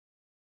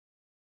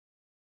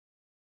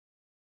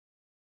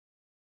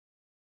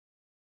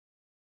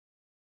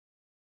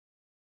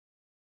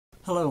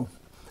Hello.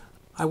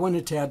 I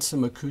wanted to add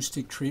some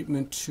acoustic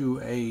treatment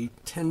to a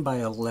 10 by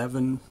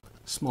 11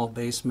 small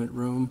basement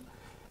room,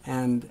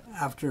 and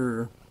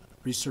after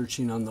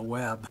researching on the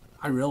web,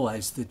 I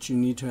realized that you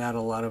need to add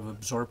a lot of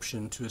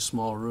absorption to a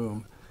small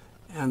room.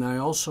 And I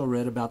also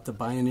read about the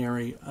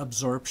binary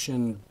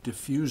absorption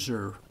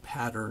diffuser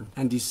pattern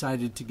and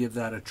decided to give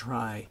that a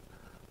try.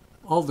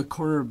 All the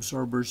corner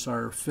absorbers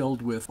are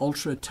filled with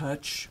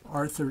UltraTouch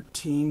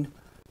R13,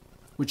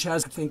 which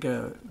has, I think,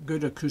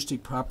 good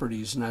acoustic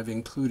properties, and I've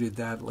included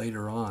that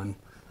later on.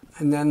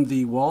 And then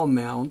the wall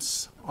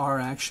mounts are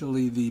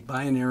actually the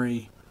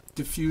binary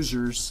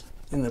diffusers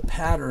in the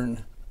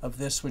pattern of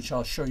this, which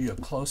I'll show you a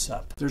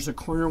close-up. There's a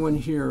corner one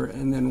here,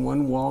 and then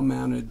one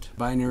wall-mounted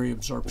binary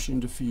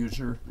absorption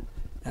diffuser,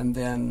 and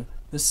then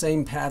the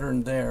same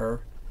pattern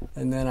there,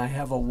 and then I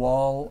have a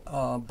wall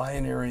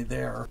binary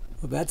there.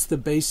 Well, that's the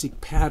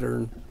basic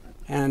pattern,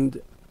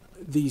 and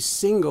the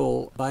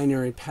single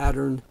binary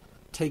pattern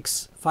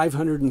takes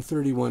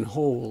 531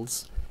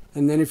 holes,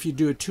 and then if you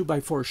do a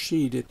 2x4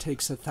 sheet, it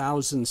takes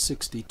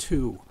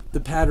 1,062. The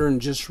pattern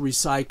just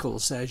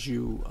recycles as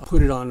you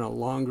put it on a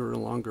longer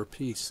and longer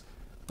piece.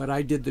 But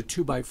I did the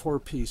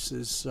 2x4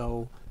 pieces,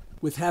 so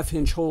with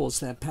half-inch holes,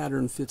 that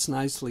pattern fits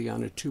nicely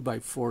on a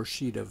 2x4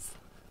 sheet of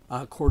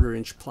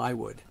 1/4-inch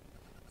plywood.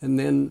 And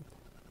then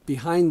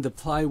behind the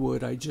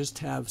plywood, I just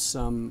have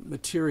some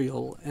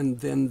material,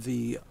 and then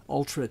the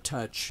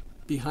UltraTouch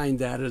behind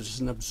that is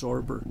an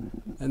absorber.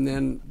 And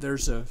then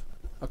there's a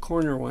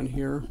corner one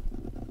here,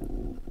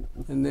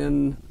 and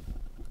then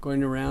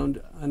going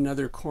around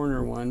another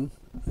corner one,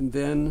 and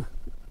then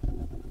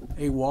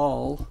a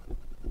wall,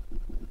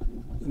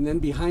 and then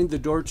behind the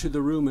door to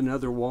the room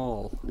another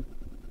wall.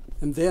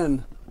 And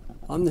then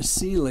on the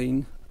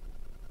ceiling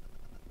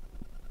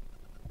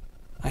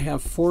I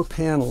have 4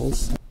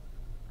 panels.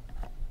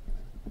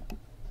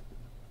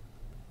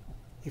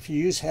 If you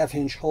use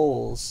half-inch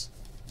holes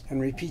and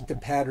repeat the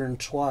pattern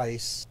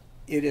twice,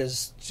 it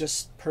is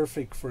just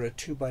perfect for a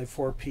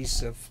 2x4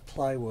 piece of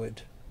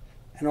plywood.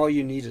 And all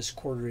you need is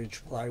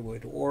 1/4-inch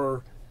plywood,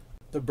 or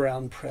the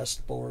brown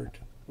pressed board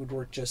would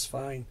work just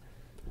fine.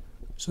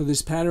 So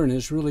this pattern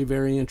is really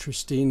very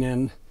interesting,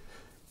 and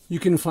you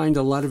can find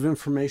a lot of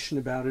information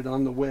about it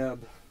on the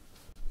web.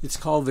 It's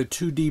called the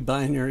 2D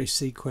binary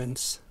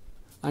sequence.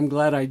 I'm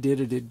glad I did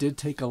it. It did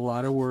take a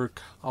lot of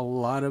work, a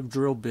lot of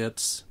drill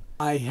bits.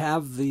 I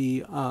have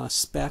the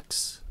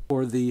specs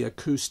for the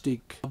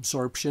acoustic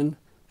absorption,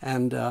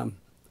 and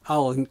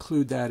I'll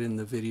include that in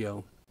the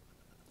video.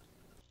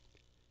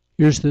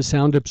 Here's the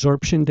sound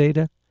absorption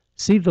data.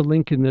 See the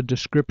link in the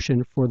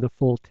description for the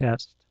full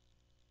test.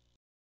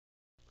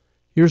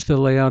 Here's the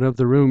layout of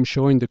the room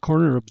showing the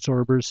corner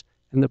absorbers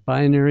and the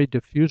binary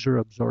diffuser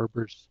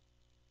absorbers.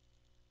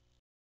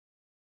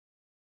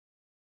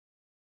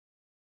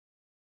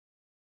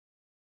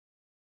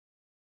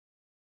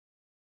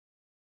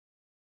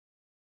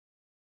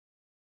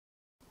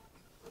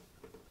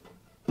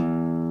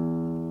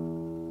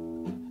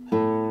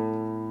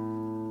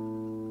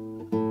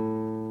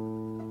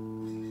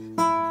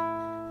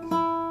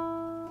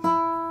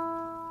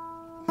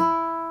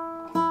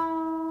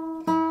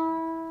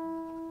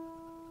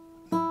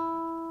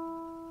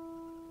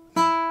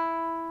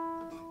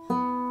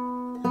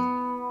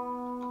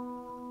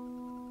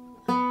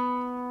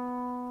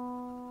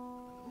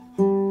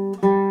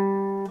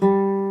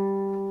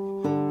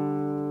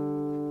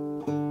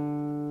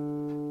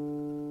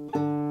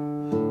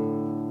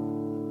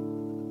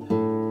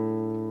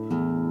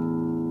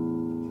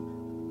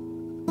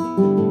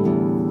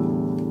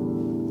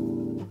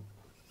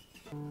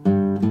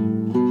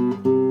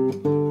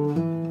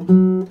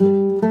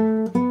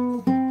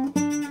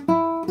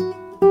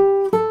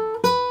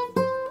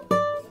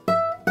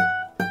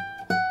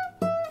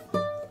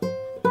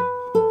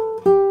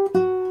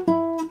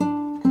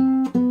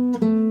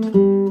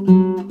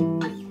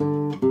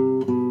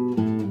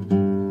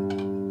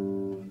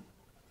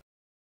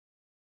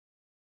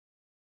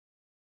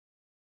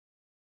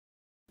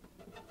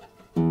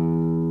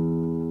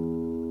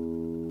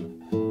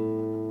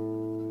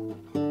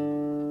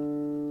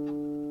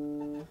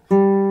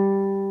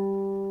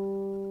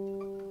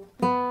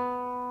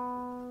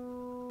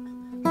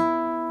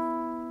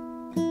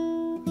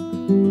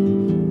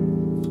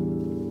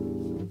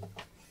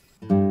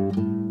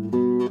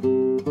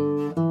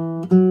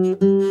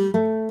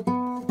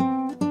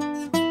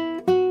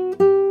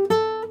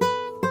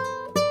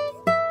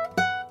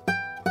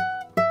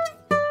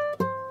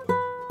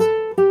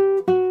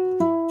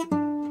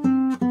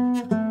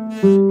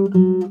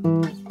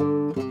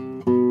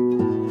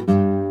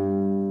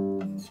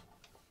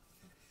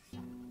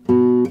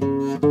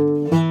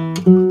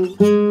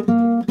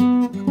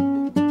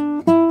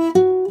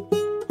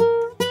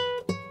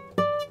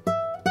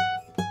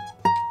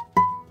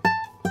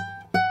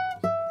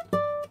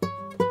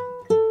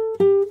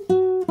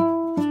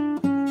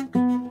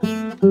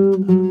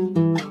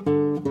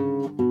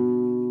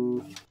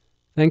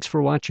 Thanks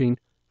for watching.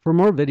 For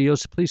more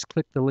videos, please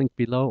click the link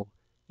below.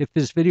 If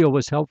this video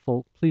was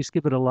helpful, please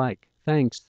give it a like. Thanks.